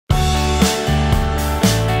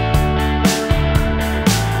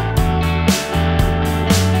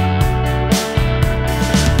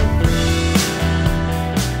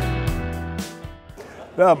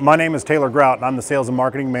My name is Taylor Grout, and I'm the Sales and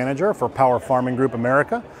Marketing Manager for Power Farming Group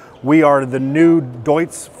America. We are the new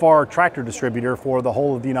Deutz Fahr tractor distributor for the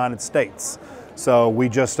whole of the United States. So we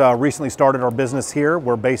just recently started our business here.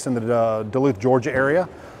 We're based in the Duluth, Georgia area.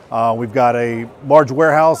 We've got a large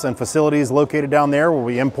warehouse and facilities located down there where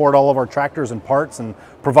we import all of our tractors and parts and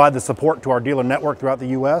provide the support to our dealer network throughout the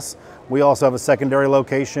U.S. We also have a secondary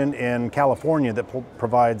location in California that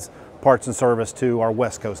provides parts and service to our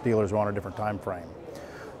West Coast dealers who are on a different time frame.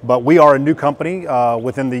 But we are a new company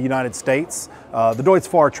within the United States. The Deutz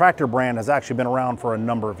Fahr tractor brand has actually been around for a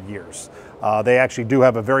number of years. They actually do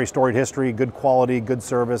have a very storied history, good quality, good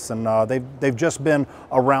service, and they've just been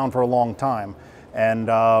around for a long time. And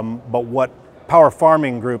but what Power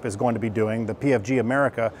Farming Group is going to be doing, the PFG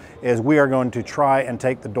America, is we are going to try and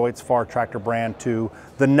take the Deutz Fahr tractor brand to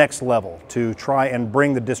the next level, to try and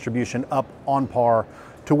bring the distribution up on par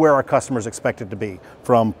to where our customers expect it to be,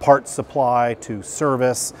 from parts supply to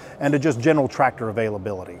service and to just general tractor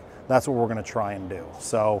availability. That's what we're going to try and do.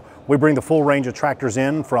 So we bring the full range of tractors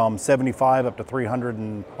in from 75 up to 300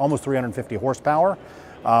 and almost 350 horsepower.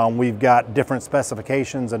 We've got different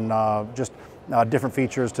specifications and just different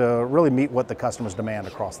features to really meet what the customers demand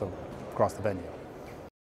across the venue.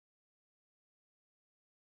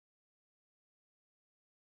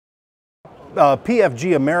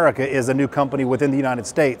 PFG America is a new company within the United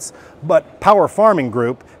States, but Power Farming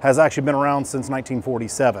Group has actually been around since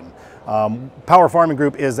 1947. Power Farming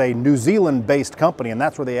Group is a New Zealand-based company, and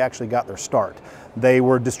that's where they actually got their start. They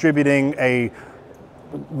were distributing a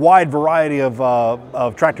wide variety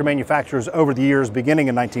of tractor manufacturers over the years, beginning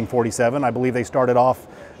in 1947. I believe they started off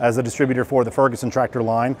as a distributor for the Ferguson tractor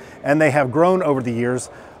line, and they have grown over the years.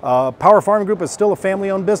 Power Farming Group is still a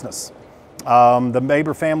family-owned business. The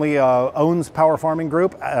Maber family owns Power Farming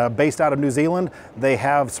Group, based out of New Zealand. They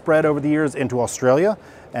have spread over the years into Australia,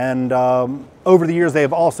 and over the years they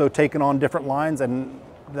have also taken on different lines and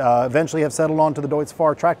eventually have settled on to the Deutz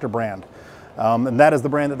Fahr tractor brand. And that is the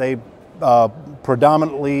brand that they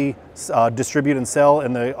predominantly distribute and sell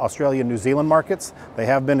in the Australia and New Zealand markets. They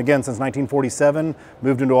have been, again, since 1947,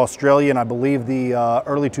 moved into Australia in, I believe, the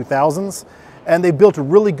early 2000s, and they built a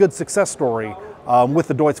really good success story with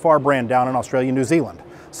the Deutz Fahr brand down in Australia and New Zealand.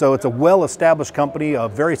 So it's a well-established company, a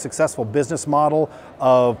very successful business model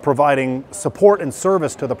of providing support and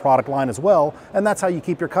service to the product line as well, and that's how you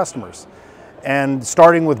keep your customers. And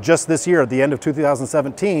starting with just this year, at the end of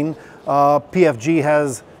 2017, PFG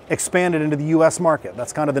has expanded into the U.S. market.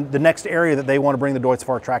 That's kind of the next area that they want to bring the Deutz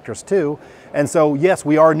Fahr tractors to. And so, yes,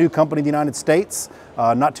 we are a new company in the United States.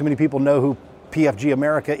 Not too many people know who PFG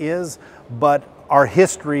America is, but our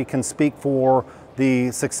history can speak for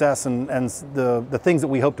the success and the things that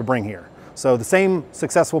we hope to bring here. So the same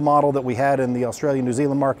successful model that we had in the Australia and New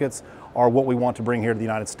Zealand markets are what we want to bring here to the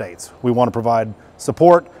United States. We want to provide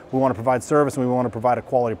support, we want to provide service, and we want to provide a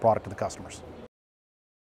quality product to the customers.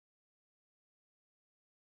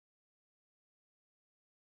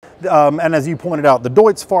 And as you pointed out, the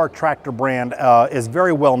Deutz Fahr tractor brand is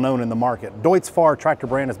very well known in the market. Deutz Fahr tractor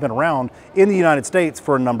brand has been around in the United States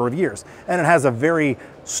for a number of years, and it has a very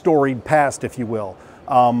storied past, if you will.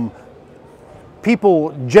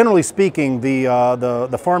 People, generally speaking,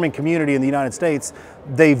 the farming community in the United States,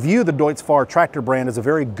 they view the Deutz Fahr tractor brand as a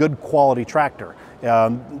very good quality tractor.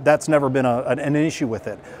 That's never been an issue with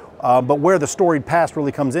it. But where the storied past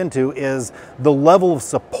really comes into is the level of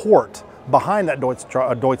support behind that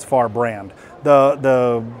Deutz Fahr brand,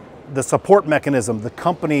 the support mechanism, the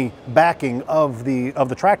company backing of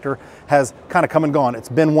the tractor has kind of come and gone. It's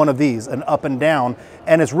been one of these, an up and down,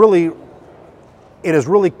 and it has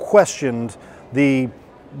really questioned the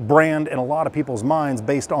brand in a lot of people's minds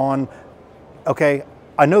based on, okay,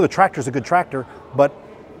 I know the tractor's a good tractor, but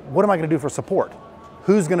what am I going to do for support?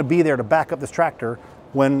 Who's going to be there to back up this tractor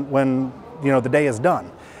when the day is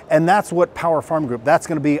done? And that's what Power Farming Group, that's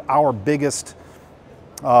going to be our biggest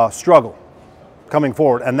struggle coming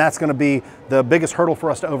forward. And that's going to be the biggest hurdle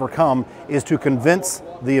for us to overcome, is to convince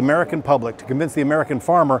the American public, to convince the American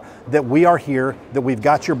farmer that we are here, that we've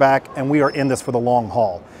got your back, and we are in this for the long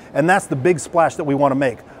haul. And that's the big splash that we want to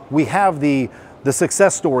make. We have the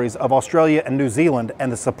success stories of Australia and New Zealand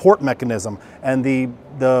and the support mechanism and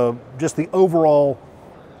just the overall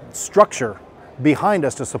structure behind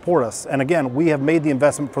us to support us. And again, we have made the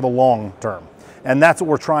investment for the long term. And that's what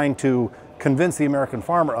we're trying to convince the American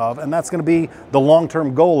farmer of, and that's going to be the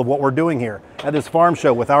long-term goal of what we're doing here at this farm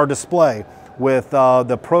show, with our display, with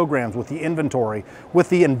the programs, with the inventory, with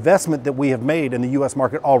the investment that we have made in the U.S.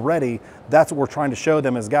 market already. That's what we're trying to show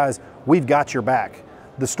them is, guys, we've got your back.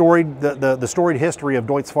 the storied history of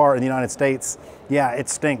Deutz Fahr in the United States, yeah, it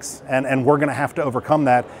stinks, and we're going to have to overcome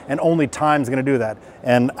that, and only time's going to do that.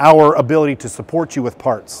 And our ability to support you with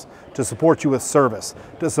parts, to support you with service,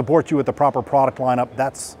 to support you with the proper product lineup,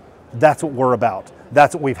 that's what we're about.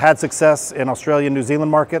 That's what we've had success in Australia and New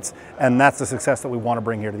Zealand markets, and that's the success that we want to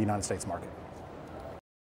bring here to the United States market.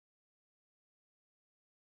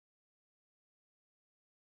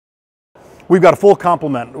 We've got a full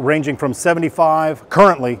complement ranging from 75,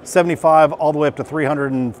 currently 75, all the way up to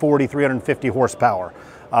 340, 350 horsepower.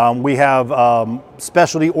 We have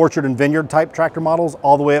specialty orchard and vineyard type tractor models,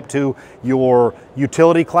 all the way up to your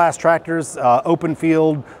utility class tractors, open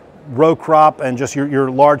field, row crop, and just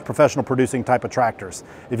your large professional producing type of tractors.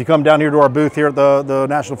 If you come down here to our booth here at the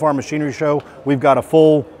National Farm Machinery Show, we've got a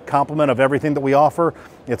full complement of everything that we offer.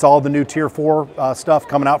 It's all the new Tier 4 stuff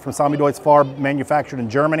coming out from Sami Deutz Fahr, manufactured in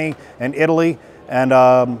Germany and Italy. And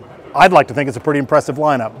I'd like to think it's a pretty impressive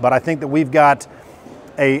lineup, but I think that we've got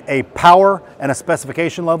a power and a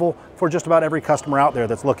specification level for just about every customer out there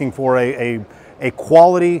that's looking for a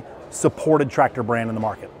quality supported tractor brand in the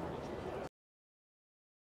market.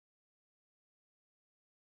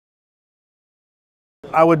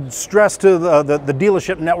 I would stress to the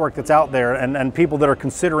dealership network that's out there and people that are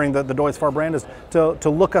considering the Deutz Fahr brand is to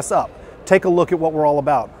look us up. Take a look at what we're all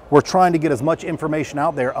about. We're trying to get as much information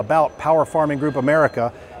out there about Power Farming Group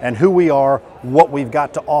America and who we are, what we've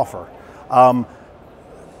got to offer.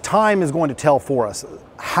 Time is going to tell for us.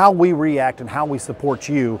 How we react and how we support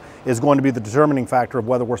you is going to be the determining factor of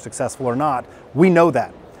whether we're successful or not. We know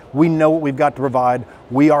that. We know what we've got to provide.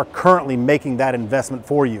 We are currently making that investment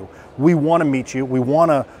for you. We want to meet you. We want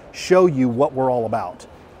to show you what we're all about.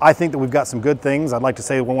 I think that we've got some good things. I'd like to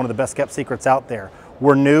say we're one of the best kept secrets out there.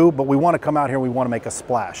 We're new, but we want to come out here and we want to make a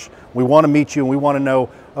splash. We want to meet you and we want to know,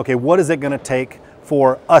 okay, what is it going to take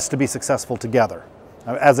for us to be successful together?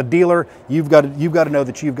 As a dealer, you've got to know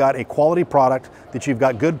that you've got a quality product, that you've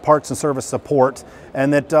got good parts and service support,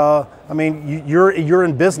 and that I mean, you're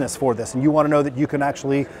in business for this, and you want to know that you can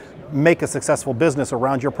actually make a successful business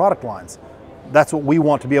around your product lines. That's what we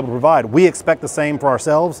want to be able to provide. We expect the same for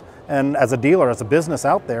ourselves, and as a dealer, as a business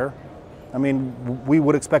out there, I mean, we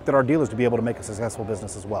would expect that our dealers to be able to make a successful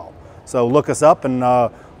business as well. So look us up and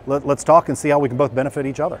let's talk and see how we can both benefit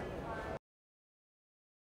each other.